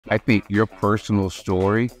I think your personal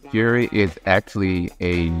story, Jerry, is actually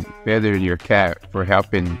a feather in your cap for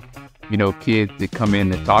helping, kids that come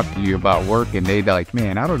in to talk to you about work and they like,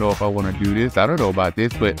 man, I don't know if I want to do this. I don't know about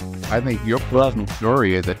this, but I think your personal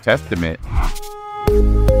story is a testament.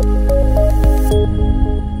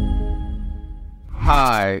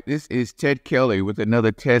 Hi, this is Ted Kelly with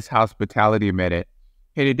another Ted's Hospitality Minute.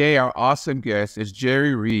 Hey, today our awesome guest is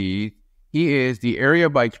Jerry Reyes. He is the Area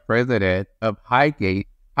Vice President of Highgate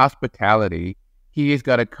Hospitality. He is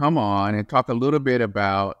going to come on and talk a little bit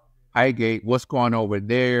about Highgate, what's going on over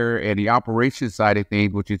there, and the operations side of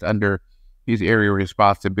things, which is under his area of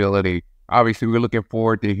responsibility. Obviously, we're looking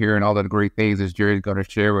forward to hearing all the great things that Jerry's going to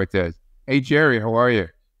share with us. Hey, Jerry, how are you?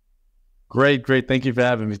 Great. Thank you for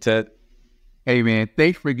having me, Ted. Hey, man,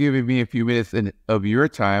 thanks for giving me a few minutes of your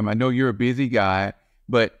time. I know you're a busy guy,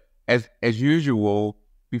 but as usual,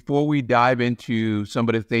 before we dive into some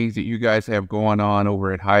of the things that you guys have going on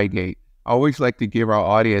over at Highgate, I always like to give our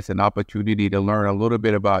audience an opportunity to learn a little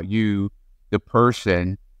bit about you, the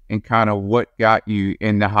person, and kind of what got you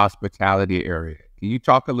in the hospitality area. Can you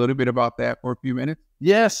talk a little bit about that for a few minutes?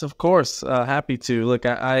 Yes, of course. Happy to. Look,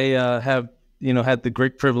 I have, had the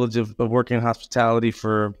great privilege of working in hospitality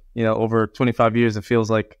for, over 25 years. It feels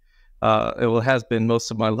like it has been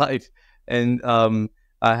most of my life. And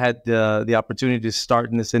I had the opportunity to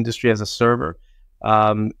start in this industry as a server,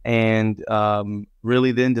 and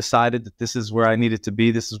really then decided that this is where I needed to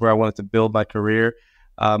be. This is where I wanted to build my career.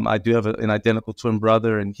 I do have an identical twin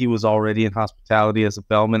brother, and he was already in hospitality as a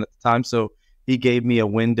bellman at the time. So he gave me a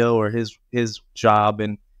window, or his job,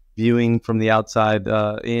 and viewing from the outside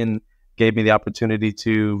in gave me the opportunity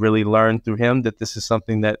to really learn through him that this is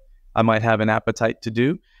something that I might have an appetite to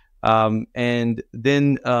do. And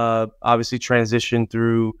then obviously transition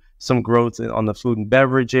through some growth on the food and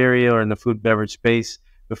beverage area or in the food and beverage space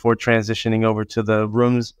before transitioning over to the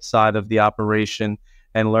rooms side of the operation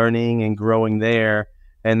and learning and growing there.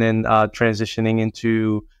 And then transitioning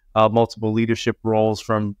into multiple leadership roles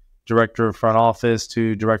from director of front office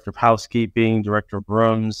to director of housekeeping, director of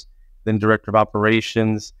rooms, then director of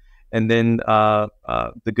operations. And then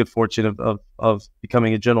the good fortune of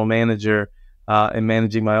becoming a general manager and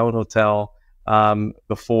managing my own hotel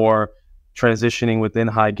before transitioning within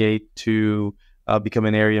Highgate to become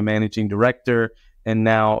an area managing director and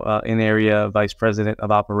now an area vice president of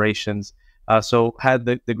operations. So had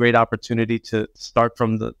the great opportunity to start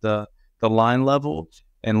from the line level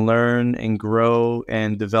and learn and grow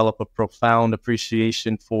and develop a profound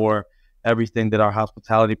appreciation for everything that our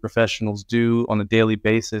hospitality professionals do on a daily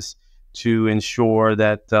basis to ensure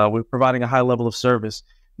that we're providing a high level of service,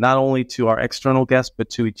 not only to our external guests,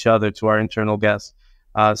 but to each other, to our internal guests.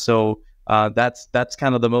 So that's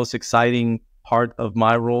kind of the most exciting part of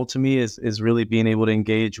my role to me is really being able to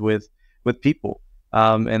engage with people.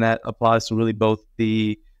 And that applies to really both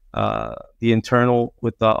the internal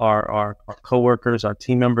with our coworkers, our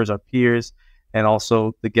team members, our peers, and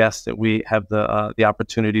also the guests that we have the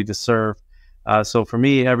opportunity to serve. So for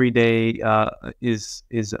me, every day is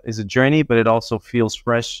a journey, but it also feels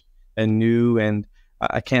fresh and new. And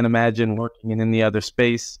I can't imagine working in any other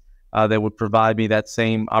space that would provide me that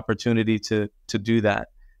same opportunity to do that.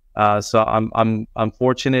 So I'm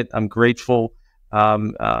fortunate. I'm grateful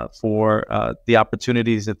for the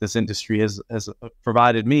opportunities that this industry has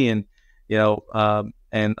provided me, and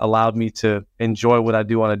and allowed me to enjoy what I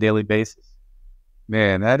do on a daily basis.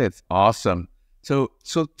 Man, that is awesome. So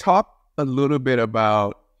talk a little bit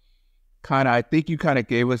about I think you kind of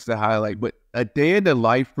gave us the highlight, but a day in the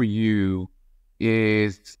life for you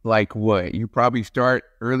is like what? You probably start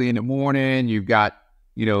early in the morning. You've got,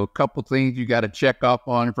 a couple things you got to check off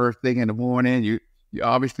on first thing in the morning. You're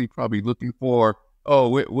obviously probably looking for,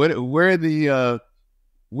 where the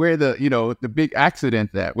big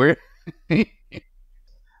accident's at? Where?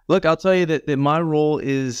 Look, I'll tell you that my role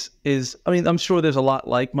is, I mean, I'm sure there's a lot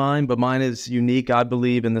like mine, but mine is unique, I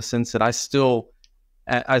believe, in the sense that I still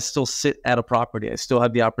sit at a property. I still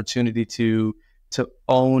have the opportunity to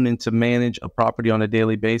own and to manage a property on a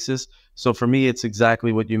daily basis. So for me, it's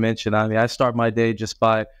exactly what you mentioned. I mean, I start my day just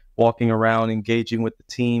by walking around, engaging with the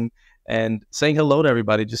team, and saying hello to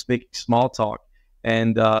everybody, just making small talk.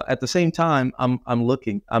 And at the same time, I'm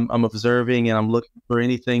looking, I'm observing, and I'm looking for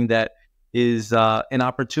anything that is an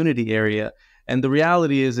opportunity area. And the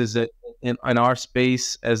reality is that in our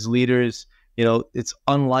space as leaders, it's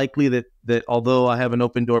unlikely that although I have an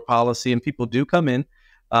open door policy and people do come in,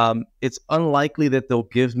 it's unlikely that they'll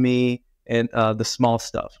give me the small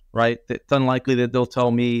stuff, right? It's unlikely that they'll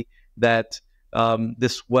tell me that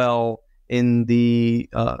this well in the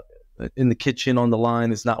kitchen on the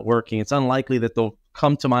line is not working. It's unlikely that they'll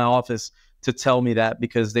come to my office to tell me that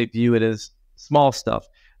because they view it as small stuff.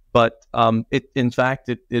 But in fact,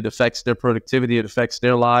 it affects their productivity. It affects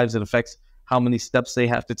their lives. It affects how many steps they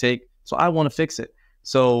have to take. So I want to fix it.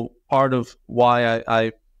 So part of why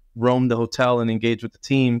I roam the hotel and engage with the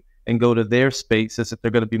team and go to their space is that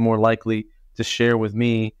they're going to be more likely to share with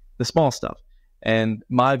me the small stuff. And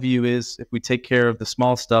my view is if we take care of the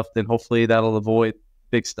small stuff, then hopefully that'll avoid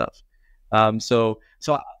big stuff. So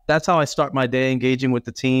that's how I start my day, engaging with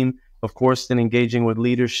the team, of course, then engaging with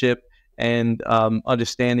leadership and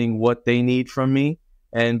understanding what they need from me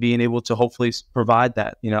and being able to hopefully provide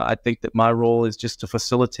that. I think that my role is just to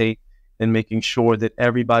facilitate and making sure that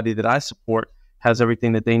everybody that I support has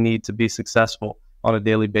everything that they need to be successful on a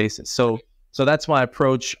daily basis. So that's my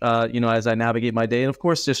approach, as I navigate my day. And of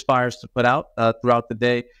course, there's fires to put out throughout the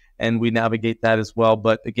day, and we navigate that as well.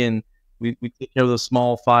 But again, we take care of those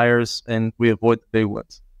small fires and we avoid the big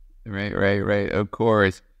ones. Right. Of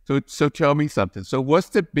course. So tell me something. So what's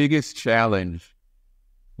the biggest challenge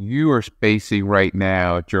you are facing right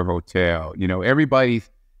now at your hotel? Everybody's,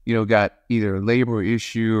 got either a labor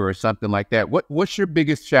issue or something like that. What's your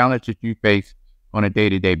biggest challenge that you face on a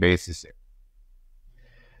day-to-day basis there?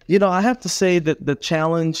 I have to say that the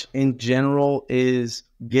challenge in general is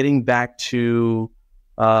getting back to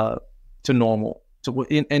normal.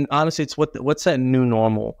 And honestly, it's what's that new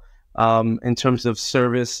normal in terms of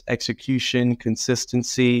service, execution,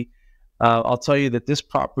 consistency. I'll tell you that this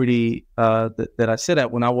property that I sit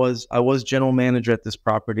at, when I was general manager at this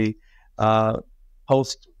property,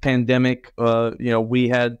 post pandemic, we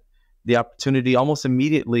had the opportunity almost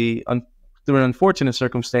immediately through an unfortunate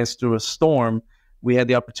circumstance, through a storm. We had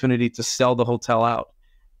the opportunity to sell the hotel out.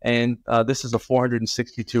 And this is a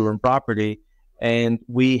 462 room property. And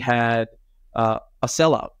we had a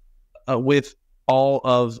sellout with all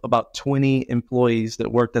of about 20 employees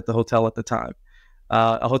that worked at the hotel at the time.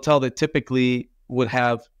 A hotel that typically would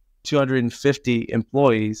have 250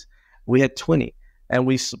 employees, we had 20. And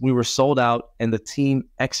we were sold out, and the team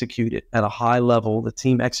executed at a high level. The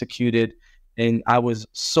team executed, and I was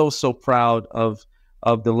so proud of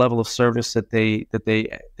the level of service that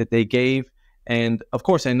they gave. And of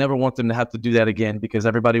course, I never want them to have to do that again because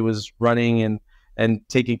everybody was running and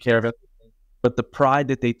taking care of it. But the pride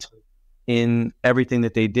that they took in everything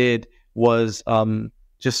that they did was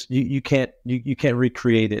just you can't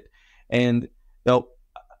recreate it. And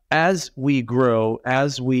as we grow,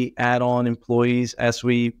 as we add on employees, as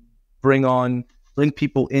we bring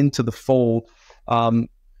people into the fold,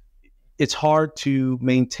 it's hard to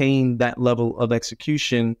maintain that level of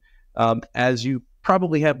execution as you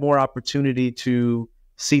probably have more opportunity to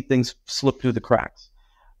see things slip through the cracks.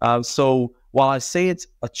 So while I say it's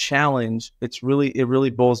a challenge, it really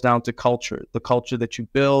boils down to culture, the culture that you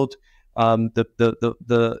build,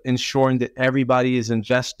 the ensuring that everybody is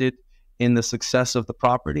invested in the success of the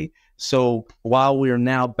property. So while we are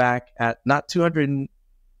now back at not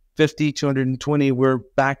 250, 220, we're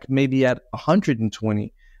back maybe at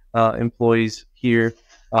 120 employees here.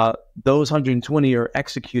 Those 120 are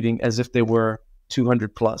executing as if they were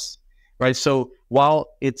 200 plus, right? So while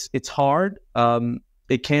it's hard,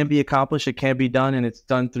 it can be accomplished, it can be done, and it's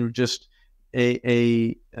done through just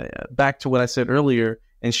back to what I said earlier,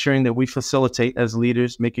 ensuring that we facilitate as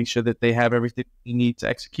leaders, making sure that they have everything they need to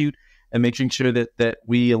execute, and making sure that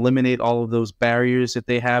we eliminate all of those barriers that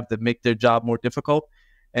they have that make their job more difficult.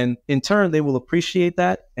 And in turn, they will appreciate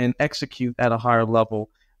that and execute at a higher level.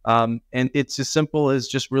 And it's as simple as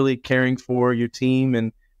just really caring for your team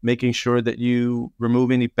and making sure that you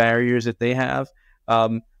remove any barriers that they have.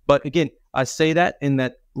 But again, I say that in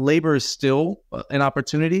that labor is still an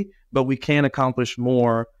opportunity, but we can accomplish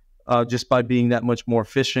more just by being that much more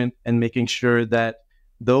efficient and making sure that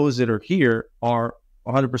those that are here are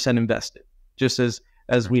 100% invested, just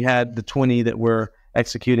as we had the 20 that were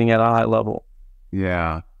executing at a high level.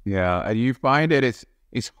 Yeah. Do you find that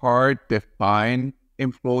it's hard to find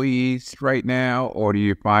employees right now, or do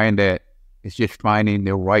you find that it's just finding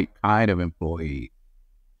the right kind of employee?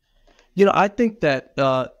 I think that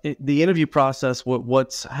the interview process,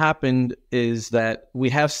 what's happened is that we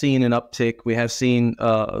have seen an uptick. We have seen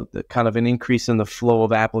the kind of an increase in the flow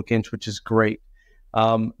of applicants, which is great.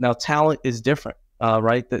 Now, talent is different,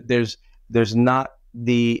 right? That there's not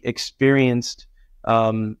the experienced,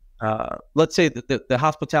 let's say that the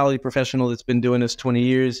hospitality professional that's been doing this 20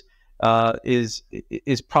 years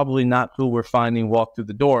is probably not who we're finding walk through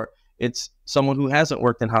the door. It's someone who hasn't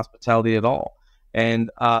worked in hospitality at all.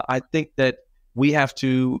 And I think that we have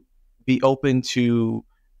to be open to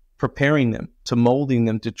preparing them, to molding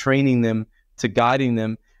them, to training them, to guiding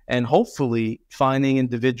them, and hopefully finding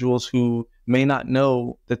individuals who may not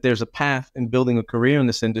know that there's a path in building a career in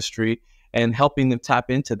this industry and helping them tap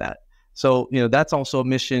into that. So, that's also a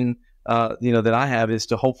mission, that I have, is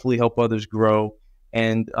to hopefully help others grow.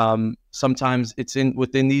 And sometimes it's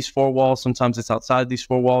within these four walls. Sometimes it's outside these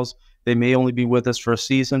four walls. They may only be with us for a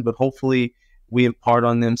season, but hopefully we impart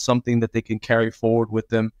on them something that they can carry forward with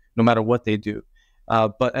them, no matter what they do.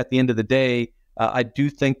 But at the end of the day, I do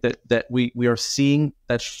think that we are seeing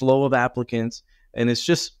that flow of applicants, and it's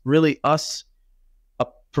just really us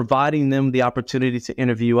providing them the opportunity to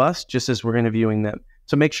interview us, just as we're interviewing them,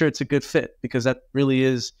 to make sure it's a good fit, because that really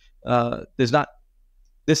is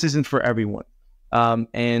this isn't for everyone.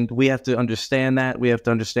 And we have to understand that. We have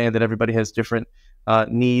to understand that everybody has different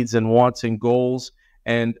needs and wants and goals.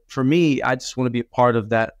 And for me, I just want to be a part of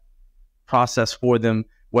that process for them,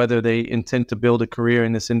 whether they intend to build a career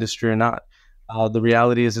in this industry or not. The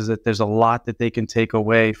reality is that there's a lot that they can take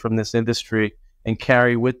away from this industry and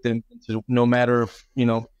carry with them, no matter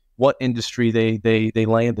what industry they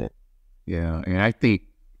land in. Yeah, and I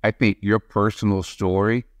think your personal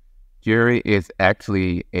story, Jerry, is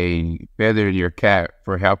actually a feather in your cap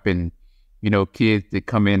for helping, kids that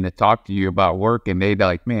come in to talk to you about work, and they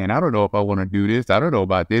like, man, I don't know if I want to do this. I don't know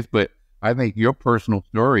about this, but I think your personal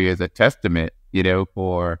story is a testament,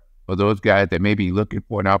 for those guys that may be looking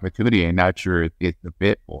for an opportunity and not sure it's a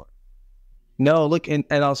fit for. No, look, and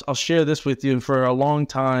I'll share this with you. For a long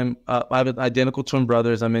time, I have an identical twin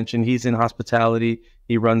brother, as I mentioned. He's in hospitality.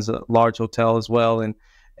 He runs a large hotel as well,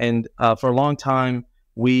 and for a long time,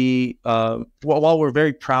 we while we're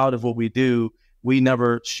very proud of what we do, we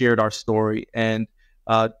never shared our story. And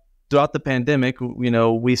throughout the pandemic,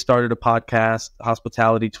 we started a podcast,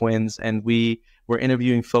 Hospitality Twins, and we were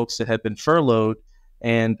interviewing folks that had been furloughed.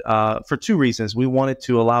 And for two reasons. We wanted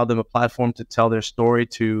to allow them a platform to tell their story,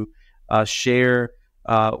 to share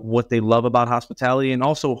what they love about hospitality, and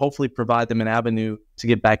also hopefully provide them an avenue to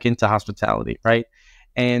get back into hospitality, right?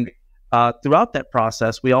 And throughout that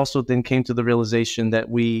process, we also then came to the realization that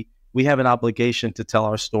we have an obligation to tell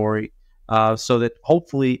our story, so that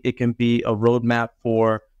hopefully it can be a roadmap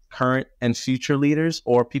for current and future leaders,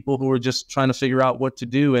 or people who are just trying to figure out what to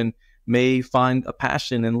do and may find a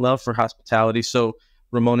passion and love for hospitality. So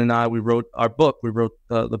Ramon and I, we wrote our book. We wrote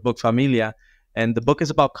the book Familia, and the book is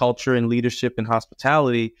about culture and leadership and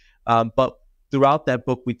hospitality. But throughout that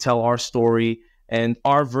book, we tell our story and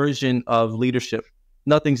our version of leadership.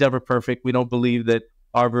 Nothing's ever perfect. We don't believe that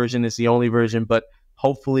our version is the only version, but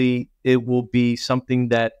hopefully it will be something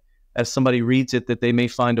that, as somebody reads it, that they may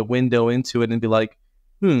find a window into it and be like,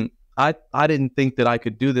 I didn't think that I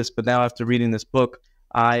could do this, but now after reading this book,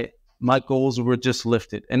 my goals were just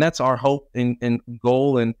lifted. And that's our hope and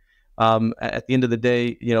goal. And at the end of the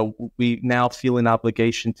day, we now feel an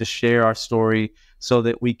obligation to share our story so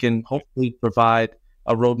that we can hopefully provide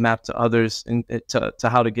a roadmap to others and to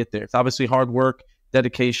how to get there. It's obviously hard work,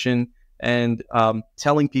 dedication, and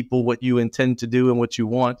telling people what you intend to do and what you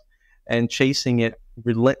want, and chasing it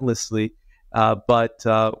relentlessly. But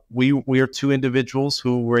we are two individuals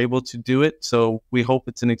who were able to do it. So we hope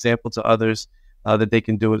it's an example to others that they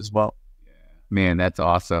can do it as well. Man, that's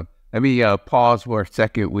awesome. Let me pause for a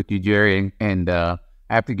second with you, Jerry, and I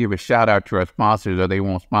have to give a shout out to our sponsors, or they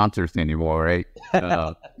won't sponsor us anymore, right?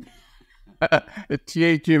 The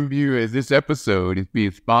THM view is this episode is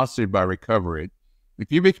being sponsored by Recovery.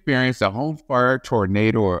 If you've experienced a home fire,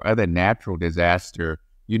 tornado, or other natural disaster,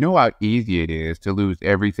 you know how easy it is to lose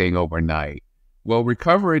everything overnight. Well,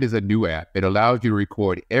 Recovery is a new app. It allows you to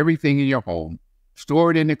record everything in your home, store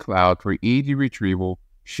it in the cloud for easy retrieval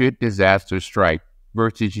should disaster strike,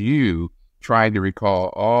 versus you trying to recall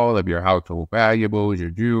all of your household valuables, your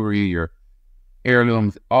jewelry, your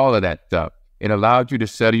heirlooms, all of that stuff. It allows you to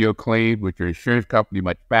settle your claim with your insurance company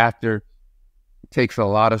much faster. It takes a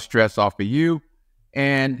lot of stress off of you.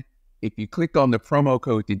 And if you click on the promo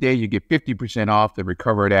code today, you get 50% off the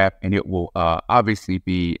Recovered app, and it will obviously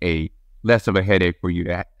be a less of a headache for you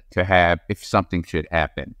to have if something should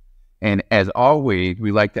happen. And as always,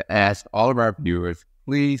 we like to ask all of our viewers,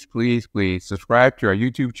 please, please, please subscribe to our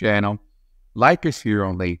YouTube channel, like us here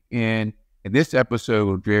on LinkedIn. And this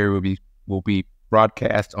episode, Jerry, will be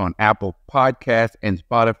broadcast on Apple Podcasts and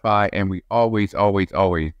Spotify. And we always, always,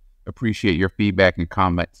 always appreciate your feedback and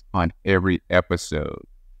comments on every episode.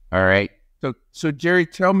 All right. So Jerry,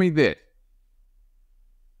 tell me this.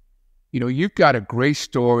 You've got a great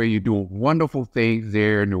story. You're doing wonderful things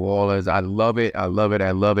there in New Orleans. I love it. I love it.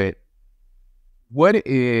 I love it. What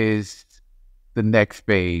is the next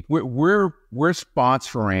phase? We're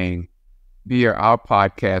sponsoring via our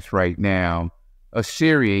podcast right now a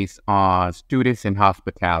series on students in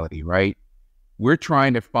hospitality, right? We're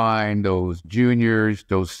trying to find those juniors,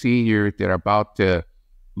 those seniors that are about to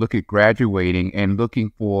look at graduating and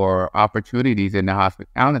looking for opportunities in the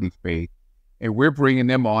hospitality space. And we're bringing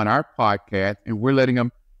them on our podcast and we're letting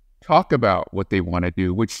them talk about what they want to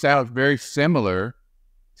do, which sounds very similar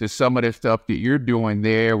to some of the stuff that you're doing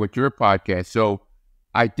there with your podcast. So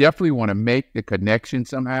I definitely want to make the connection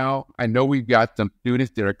somehow. I know we've got some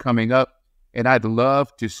students that are coming up, and I'd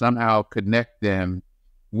love to somehow connect them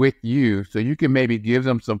with you so you can maybe give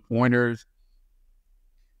them some pointers.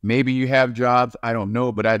 Maybe you have jobs, I don't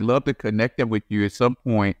know, but I'd love to connect them with you at some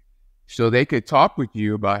point so they could talk with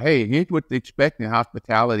you about, hey, here's what to expect in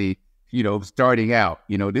hospitality, starting out.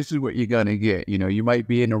 This is what you're going to get. You might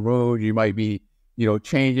be in the room, you might be,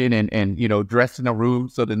 changing and dressing the room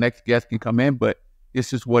so the next guest can come in, but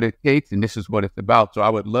this is what it takes and this is what it's about. So I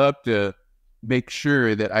would love to make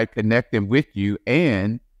sure that I connect them with you.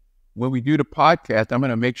 And when we do the podcast, I'm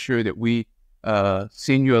going to make sure that we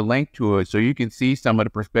send you a link to it so you can see some of the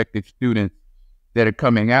prospective students that are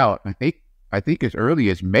coming out. I think as early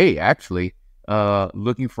as May, actually,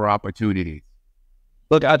 looking for opportunities.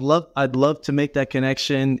 Look, I'd love to make that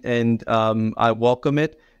connection, and I welcome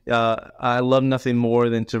it. I love nothing more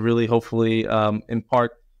than to really, hopefully,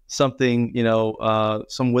 impart something,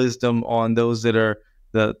 some wisdom on those that are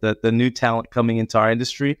the new talent coming into our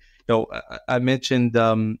industry. I mentioned,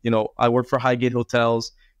 I work for Highgate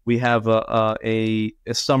Hotels. We have a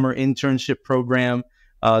summer internship program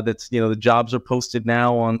that's, the jobs are posted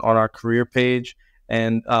now on our career page.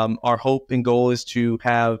 And our hope and goal is to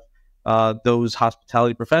have those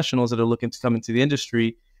hospitality professionals that are looking to come into the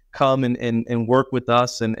industry come and work with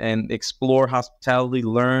us and explore hospitality,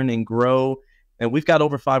 learn and grow. And we've got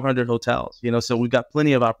over 500 hotels, so we've got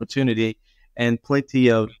plenty of opportunity and plenty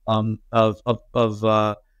of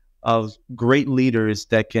great leaders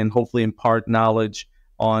that can hopefully impart knowledge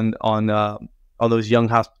on those young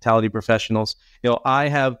hospitality professionals. I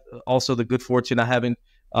have also the good fortune. I haven't.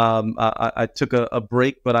 I took a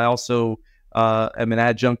break, but I also am an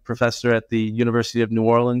adjunct professor at the University of New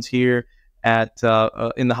Orleans here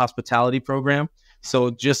in the hospitality program. So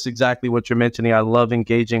just exactly what you're mentioning. I love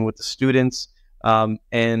engaging with the students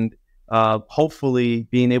and hopefully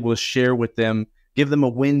being able to share with them, give them a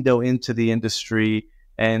window into the industry,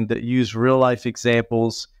 and use real life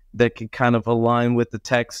examples that can kind of align with the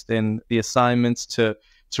text and the assignments to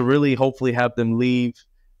really hopefully have them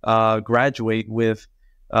graduate with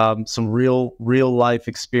some real life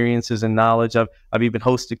experiences and knowledge. I've even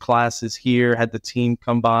hosted classes here, had the team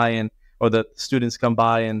come by or the students come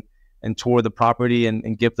by and tour the property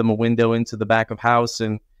and give them a window into the back of house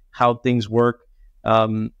and how things work.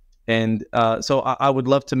 So I would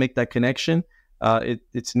love to make that connection.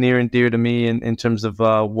 It's near and dear to me in terms of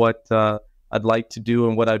what I'd like to do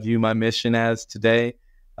and what I view my mission as today.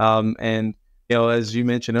 As you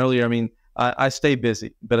mentioned earlier, I mean, I stay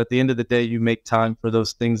busy, but at the end of the day, you make time for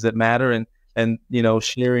those things that matter, and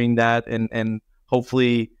sharing that and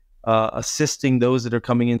hopefully assisting those that are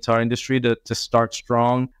coming into our industry to start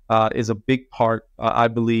strong is a big part, I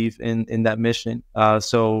believe, in that mission.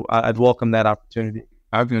 So I'd welcome that opportunity.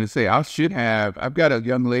 I was going to say, I've got a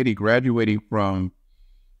young lady graduating from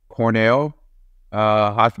Cornell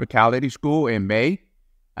Hospitality School in May.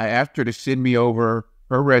 I asked her to send me over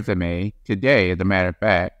her resume today, as a matter of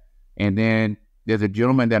fact. And then there's a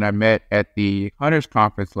gentleman that I met at the Hunters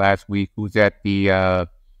Conference last week who's at the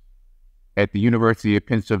University of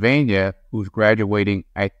Pennsylvania, who's graduating,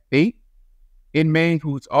 I think, in May,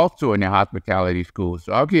 who's also in the hospitality school.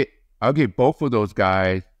 So I'll get both of those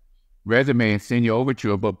guys' resume and send you over to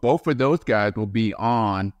them. But both of those guys will be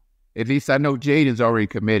on. At least I know Jaden's already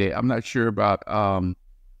committed. I'm not sure about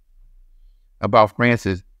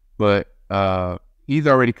Francis, but he's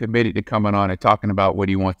already committed to coming on and talking about what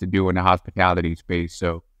he wants to do in the hospitality space.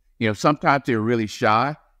 So, sometimes they're really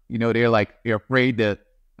shy. They're afraid to.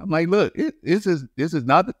 I'm like, look, this is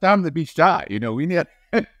not the time to be shy. We need,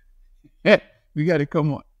 we got to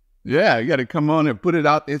come on. Yeah, you got to come on and put it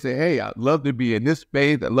out there and say, hey, I'd love to be in this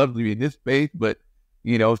space. I'd love to be in this space. But,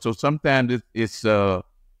 so sometimes it's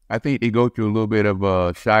I think they go through a little bit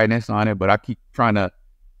of shyness on it, but I keep trying to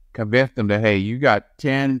convince them that, hey, you got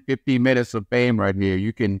 10, 15 minutes of fame right here.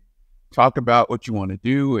 You can talk about what you want to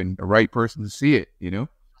do and the right person to see it,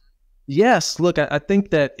 Yes. Look, I think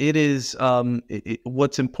that it is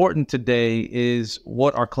what's important today is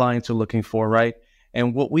what our clients are looking for, right?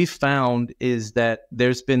 And what we found is that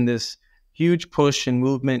there's been this huge push and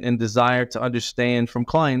movement and desire to understand from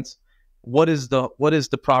clients what is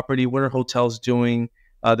the property, what are hotels doing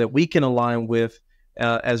that we can align with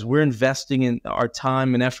as we're investing in our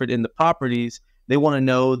time and effort in the properties. They want to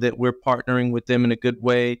know that we're partnering with them in a good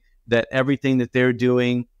way, that everything that they're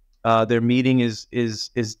doing, their meeting is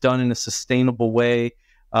done in a sustainable way.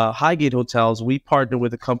 Highgate Hotels, we partner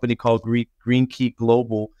with a company called Green Key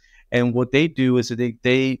Global. And what they do is that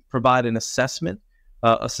they provide an assessment,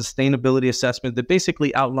 a sustainability assessment that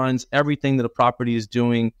basically outlines everything that a property is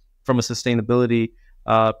doing from a sustainability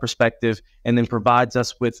perspective, and then provides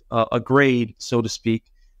us with a grade, so to speak,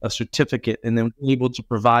 a certificate, and then we're able to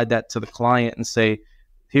provide that to the client and say,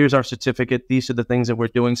 here's our certificate, these are the things that we're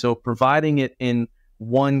doing. So providing it in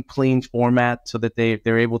one clean format so that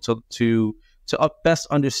they're able to best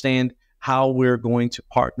understand how we're going to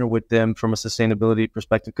partner with them from a sustainability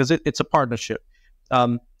perspective, because it's a partnership.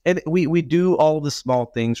 And we do all the small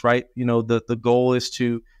things, right? The goal is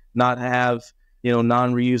to not have,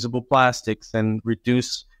 non-reusable plastics and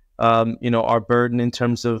reduce, our burden in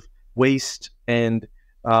terms of waste. And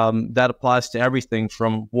that applies to everything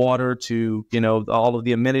from water to, all of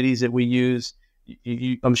the amenities that we use.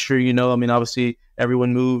 I'm sure obviously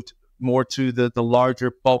everyone moved more to the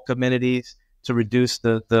larger bulk amenities to reduce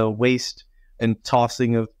the waste and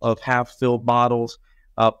tossing of half-filled bottles,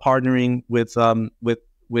 partnering with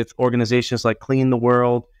organizations like Clean the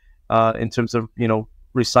World in terms of,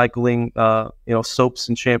 recycling, soaps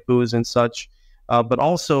and shampoos and such. But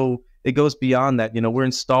also it goes beyond that. We're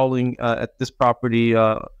installing at this property,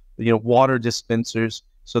 water dispensers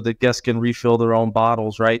so that guests can refill their own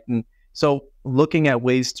bottles, right? And so looking at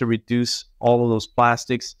ways to reduce all of those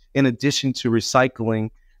plastics, in addition to recycling,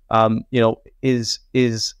 is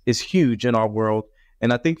huge in our world.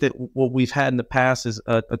 And I think that what we've had in the past is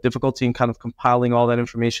a difficulty in kind of compiling all that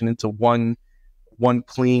information into one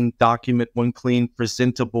clean document, one clean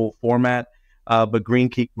presentable format. But Green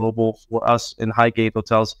Key Global, for us in Highgate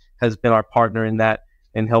Hotels, has been our partner in that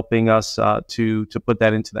and helping us to put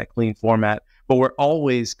that into that clean format. But we're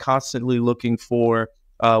always constantly looking for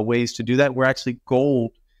ways to do that. We're actually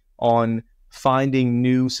gold on finding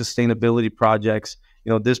new sustainability projects.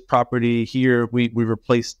 This property here, we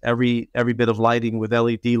replaced every bit of lighting with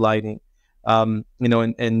LED lighting. And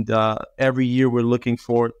every year we're looking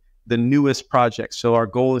for the newest project. So our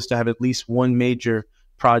goal is to have at least one major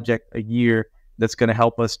project a year that's going to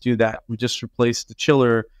help us do that. We just replaced the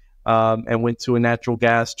chiller and went to a natural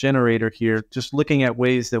gas generator here, just looking at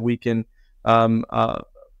ways that we can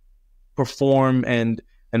perform and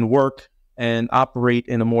work and operate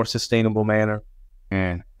in a more sustainable manner.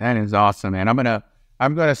 Man, that is awesome, man.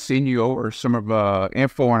 I'm gonna send you over some of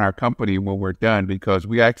info on our company when we're done, because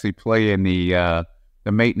we actually play in the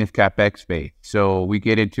maintenance CapEx space. So we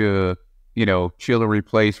get into chiller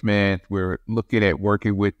replacement. We're looking at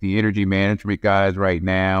working with the energy management guys right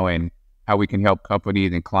now, and how we can help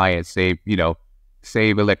companies and clients save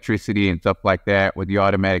electricity and stuff like that with the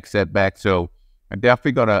automatic setback. So I'm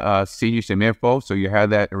definitely gonna send you some info so you have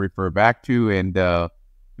that to refer back to. And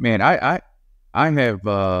man, I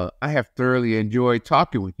have thoroughly enjoyed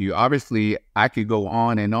talking with you. Obviously, I could go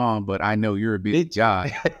on and on, but I know you're a big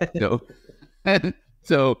guy,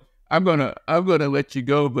 so I'm gonna let you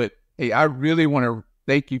go. But hey, I really want to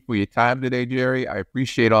thank you for your time today, Jerry. I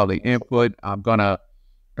appreciate all the input. I'm gonna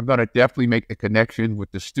definitely make the connection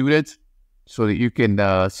with the students so that you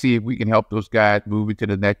can see if we can help those guys move into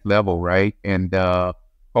the next level, right? And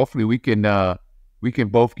hopefully we can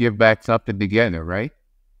both give back something together, right?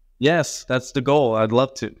 Yes, that's the goal. I'd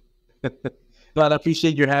love to. But I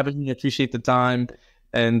appreciate your having me. I appreciate the time,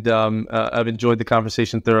 and I've enjoyed the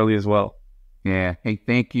conversation thoroughly as well. Yeah. Hey,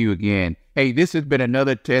 thank you again. Hey, this has been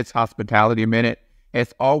another Ted's Hospitality Minute.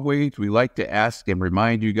 As always, we like to ask and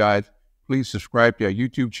remind you guys, please subscribe to our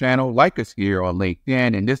YouTube channel, like us here on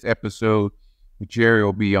LinkedIn. And this episode with Jerry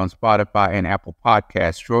will be on Spotify and Apple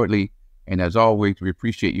Podcasts shortly. And as always, we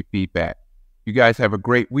appreciate your feedback. You guys have a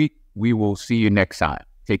great week. We will see you next time.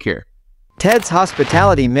 Take care. Ted's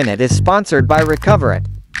Hospitality Minute is sponsored by Recover It.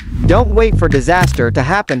 Don't wait for disaster to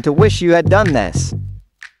happen to wish you had done this.